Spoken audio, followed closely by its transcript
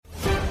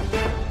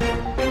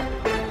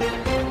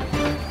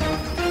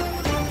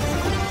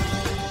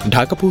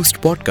Dhaka post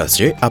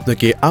পডকাস্টে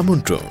আপনাকে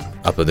আমন্ত্রণ।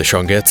 আপনাদের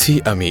সঙ্গে আছি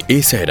আমি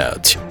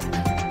সাইরাজ।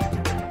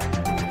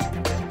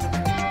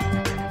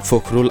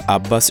 ফখরুল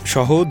আব্বাস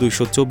সহ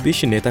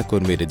 ২২৪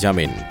 নেতাকর্মীর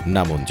জামিন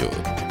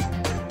নামঞ্জুর।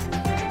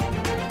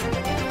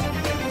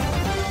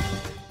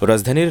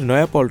 রাজধানীর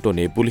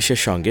নয়াপল্টনে পুলিশের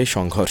সঙ্গে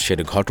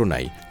সংঘর্ষের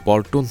ঘটনায়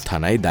পল্টন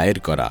থানায় দায়ের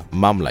করা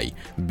মামলায়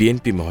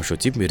বিএনপি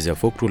মহাসচিব মির্জা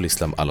ফখরুল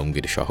ইসলাম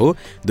আলমগীর সহ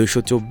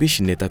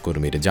 ২২৪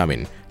 নেতাকর্মীর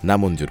জামিন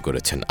নামঞ্জুর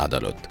করেছেন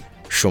আদালত।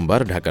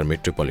 সোমবার ঢাকার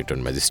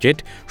মেট্রোপলিটন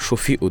ম্যাজিস্ট্রেট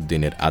শফি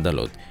উদ্দিনের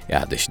আদালত এ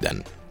আদেশ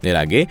দেন। এর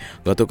আগে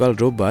গতকাল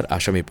রোববার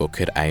আসামি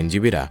পক্ষের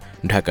আইনজীবীরা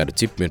ঢাকার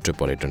চিফ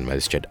মেট্রোপলিটন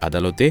ম্যাজিস্ট্রেট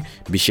আদালতে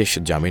বিশেষ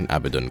জামিন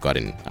আবেদন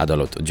করেন।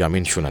 আদালত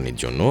জামিন শুনানির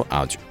জন্য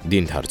আজ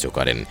দিন ধার্য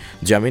করেন।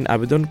 জামিন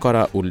আবেদন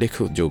করা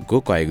উল্লেখযোগ্য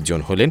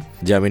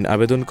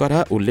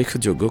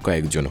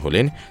কয়েকজন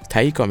হলেন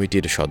স্থায়ী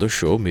কমিটির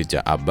সদস্য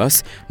মির্জা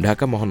আব্বাস,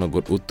 ঢাকা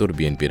মহানগর উত্তর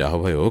বিএনপির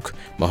আহ্বায়ক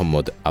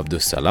মোহাম্মদ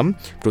আব্দুস সালাম,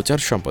 প্রচার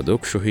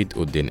সম্পাদক শহীদ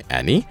উদ্দিন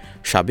অ্যানি,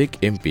 সাবেক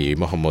এমপি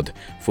মোহাম্মদ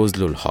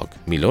ফজলুল হক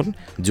মিলন,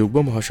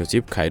 যুগ্ম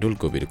মহাসচিব খায়রুল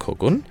কবির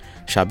খোকন,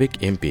 সাবেক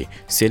এমপি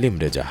সেলিম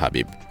রেজা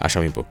হাবিব।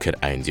 আসামিপক্ষের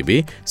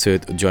আইনজীবী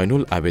সৈয়দ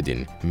জয়নুল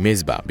আবেদিন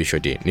মেজবা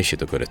বিষয়টি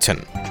নিশ্চিত করেছেন।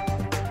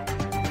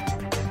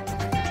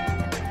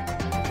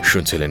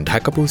 শুনছিলেন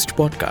ঢাকা পোস্ট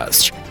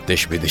পডকাস্ট।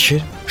 দেশ বিদেশের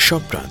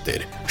সব প্রান্তের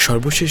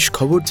সর্বশেষ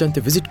খবর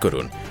জানতে ভিজিট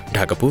করুন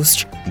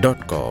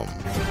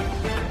ঢাকাপোস্ট.com।